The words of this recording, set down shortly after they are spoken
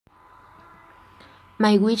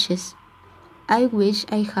My wishes. I wish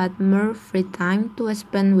I had more free time to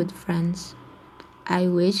spend with friends. I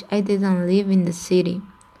wish I didn't live in the city.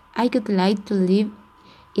 I would like to live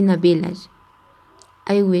in a village.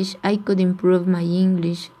 I wish I could improve my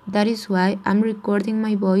English. That is why I'm recording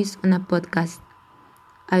my voice on a podcast.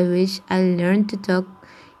 I wish I learned to talk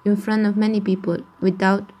in front of many people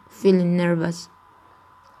without feeling nervous.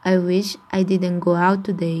 I wish I didn't go out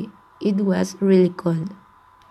today. It was really cold.